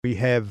We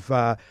have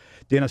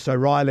Dennis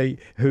O'Reilly,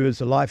 who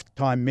is a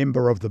lifetime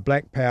member of the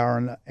Black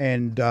Power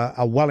and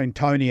a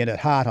Wellingtonian at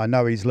heart. I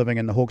know he's living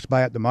in the Hawke's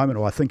Bay at the moment,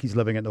 or I think he's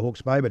living in the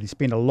Hawke's Bay, but he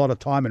spent a lot of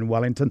time in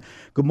Wellington.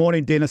 Good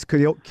morning, Dennis.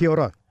 Kia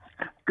ora.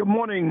 Good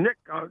morning, Nick.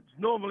 It's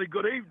normally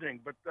good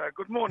evening, but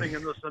good morning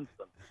in this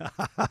instance.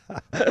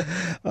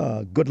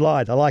 Oh, good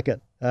line. I like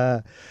it.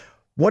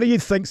 What do you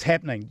think's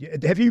happening?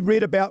 Have you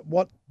read about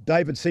what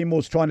David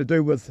Seymour's trying to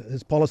do with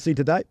his policy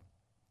today?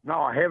 No,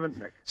 I haven't,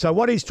 Nick. So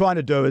what he's trying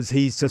to do is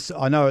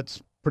I know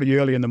it's pretty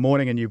early in the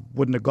morning and you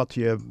wouldn't have got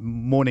to your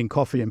morning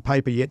coffee and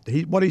paper yet.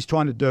 What he's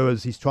trying to do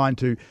is he's trying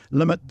to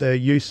limit the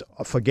use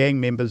for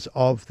gang members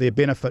of their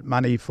benefit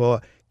money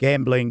for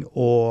gambling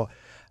or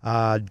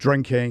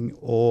drinking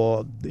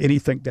or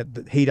anything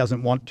that he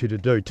doesn't want you to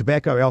do,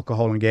 tobacco,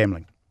 alcohol and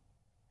gambling.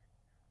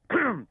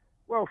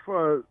 Well,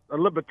 for a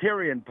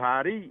Libertarian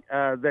Party,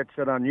 that's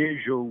an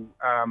unusual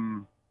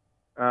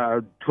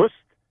twist.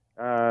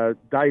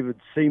 David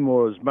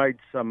Seymour has made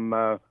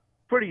some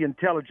pretty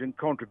intelligent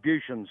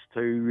contributions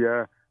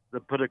to the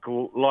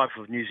political life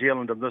of New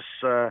Zealand in this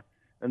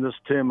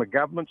term of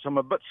government. So I'm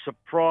a bit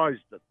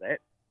surprised at that.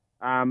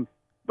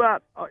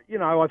 But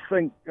I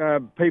think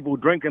people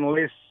drinking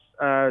less,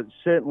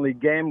 certainly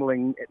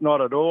gambling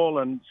not at all,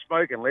 and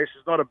smoking less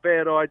is not a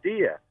bad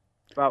idea.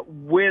 But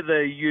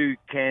whether you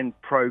can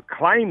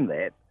proclaim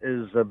that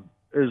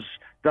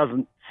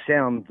doesn't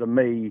sound to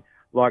me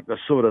like the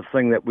sort of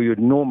thing that we would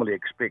normally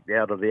expect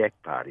out of the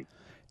ACT Party.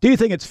 Do you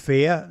think it's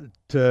fair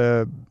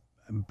to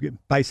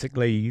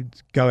basically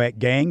go at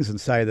gangs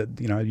and say that,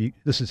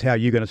 this is how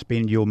you're going to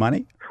spend your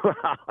money? Well,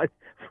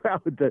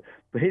 it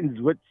depends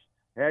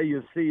how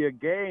you see a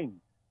gang.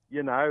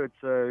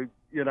 It's a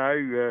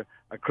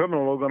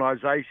criminal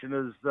organisation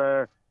is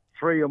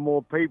three or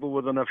more people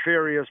with a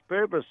nefarious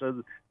purpose.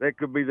 So that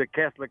could be the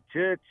Catholic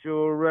Church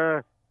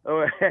or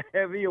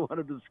however you want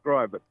to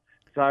describe it.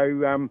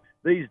 So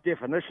these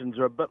definitions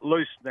are a bit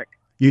loose, Nick.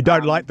 You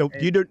don't like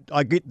you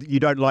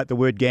don't like the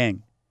word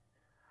gang.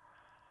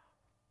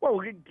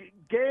 Well,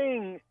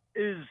 gang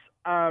is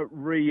a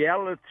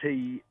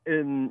reality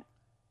in.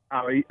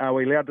 Are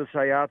we allowed to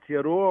say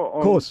Aotearoa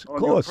on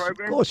your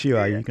program? Of course you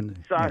are. Yeah. You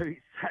can. So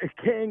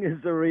gang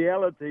is a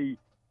reality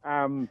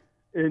in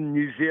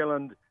New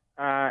Zealand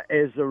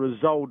as a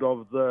result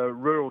of the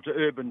rural to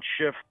urban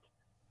shift,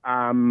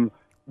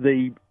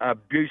 the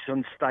abuse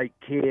in state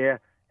care,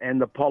 and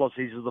the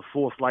policies of the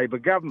fourth Labor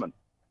government.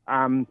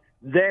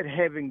 That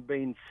having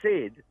been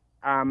said,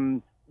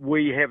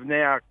 we have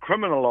now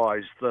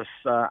criminalised this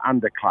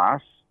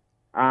underclass,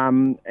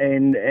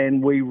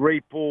 and we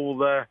reap all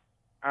the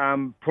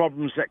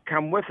problems that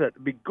come with it.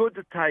 It'd be good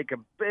to take a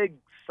big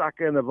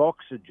suck in of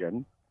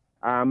oxygen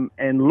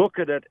and look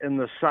at it in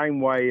the same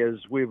way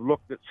as we've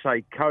looked at,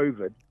 say,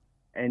 COVID,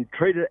 and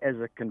treat it as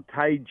a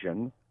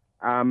contagion,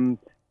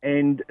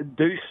 and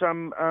do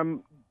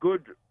some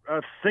good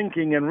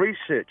thinking and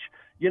research.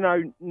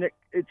 Nick,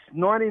 it's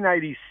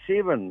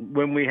 1987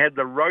 when we had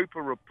the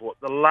Roper Report,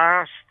 the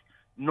last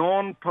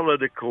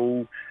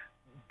non-political,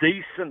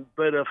 decent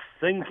bit of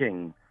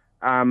thinking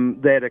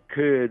that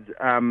occurred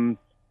in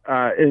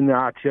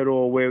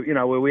Aotearoa,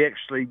 where we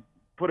actually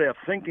put our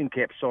thinking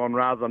caps on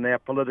rather than our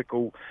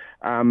political.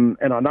 And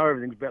I know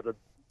everything's about the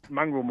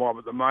mongrel mob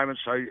at the moment,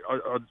 so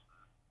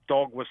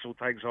dog whistle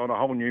takes on a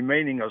whole new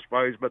meaning, I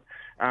suppose. But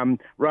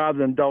rather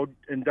than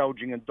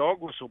indulging in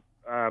dog whistle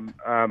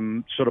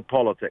sort of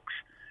politics,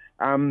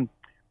 I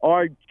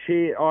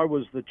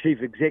was the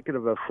chief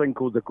executive of a thing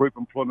called the Group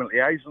Employment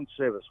Liaison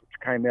Service, which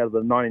came out of the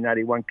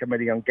 1981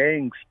 Committee on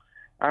Gangs.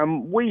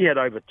 We had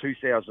over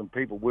 2,000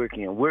 people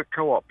working in work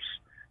co-ops.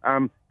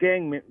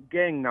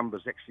 Gang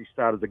numbers actually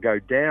started to go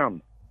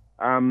down.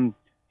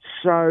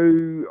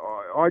 So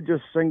I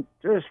just think,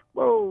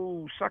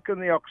 suck in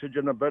the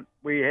oxygen a bit.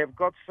 We have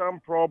got some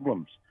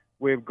problems.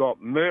 We've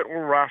got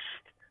myrtle rust,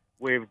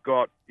 we've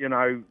got,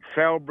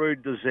 foul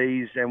brood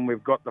disease, and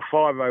we've got the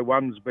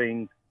 501s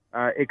being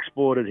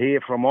exported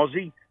here from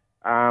Aussie.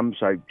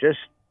 So just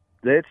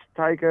let's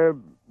take a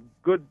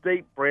good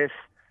deep breath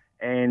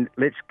and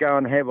let's go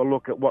and have a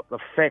look at what the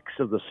facts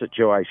of the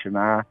situation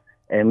are,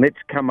 and let's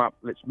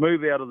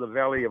move out of the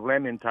Valley of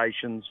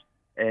Lamentations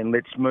and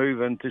let's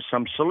move into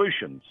some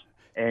solutions.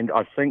 And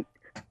I think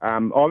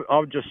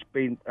I've just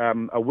spent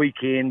a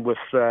weekend with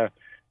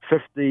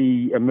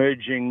 50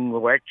 emerging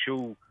or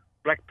actual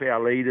Black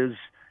Power leaders,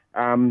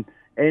 and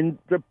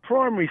the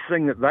primary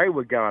thing that they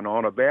were going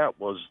on about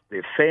was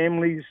their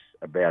families,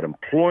 about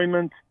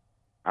employment,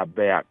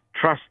 about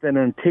trust and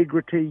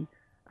integrity.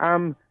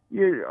 I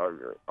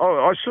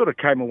sort of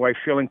came away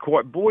feeling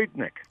quite buoyed,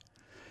 Nick.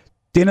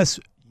 Dennis,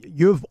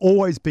 you've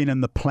always been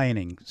in the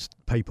planning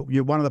people.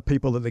 You're one of the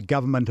people that the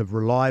government have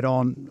relied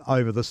on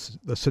over the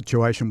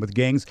situation with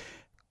gangs.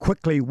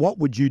 Quickly, what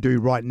would you do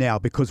right now?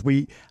 Because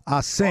we're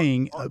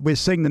seeing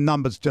the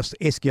numbers just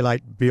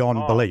escalate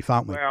beyond belief,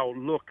 aren't we? Well,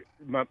 look,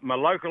 my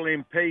local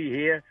MP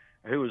here,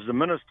 who was the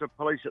Minister of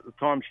Police at the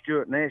time,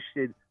 Stuart Nash,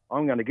 said,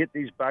 I'm going to get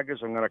these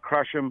buggers, I'm going to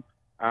crush them.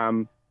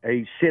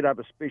 He set up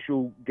a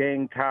special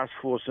gang task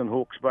force in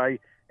Hawke's Bay,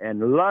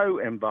 and lo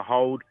and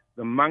behold,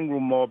 the mongrel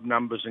mob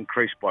numbers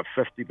increased by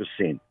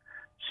 50%.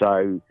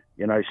 So,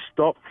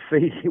 stop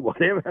feeding,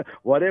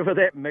 whatever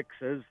that mix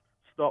is,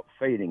 stop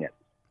feeding it.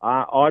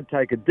 I'd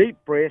take a deep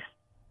breath.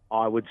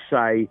 I would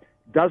say,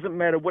 doesn't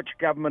matter which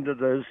government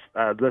it is,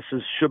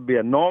 should be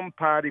a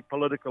non-party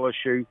political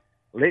issue.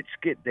 Let's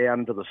get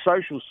down to the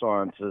social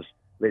sciences.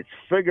 Let's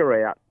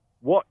figure out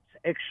what's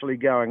actually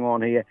going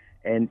on here.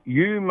 And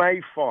you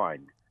may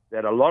find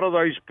that a lot of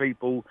those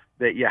people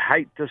that you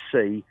hate to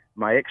see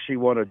may actually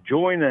want to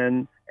join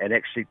in and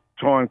actually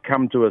try and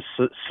come to a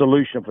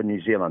solution for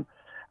New Zealand.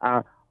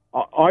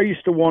 I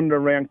used to wander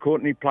around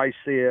Courtenay Place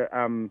there,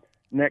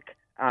 Nick.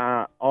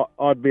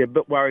 I'd be a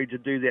bit worried to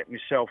do that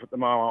myself at the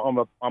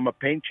moment. I'm a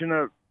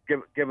pensioner,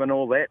 given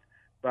all that,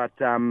 but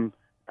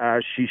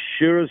she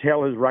sure as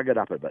hell has rugged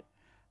up a bit.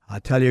 I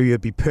tell you,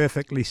 you'd be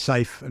perfectly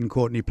safe in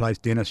Courtenay Place,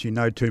 Dennis. You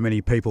know too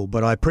many people.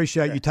 But I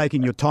appreciate you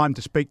taking your time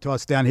to speak to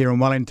us down here in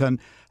Wellington.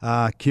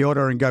 Kia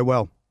ora and go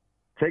well.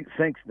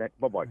 Thanks, Nick.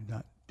 Bye-bye.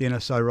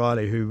 Dennis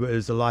O'Reilly, who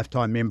is a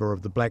lifetime member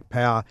of the Black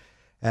Power,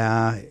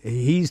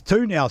 he's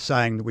too now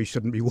saying that we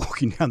shouldn't be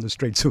walking down the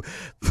streets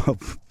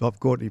of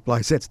Courtenay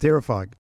Place. That's terrifying.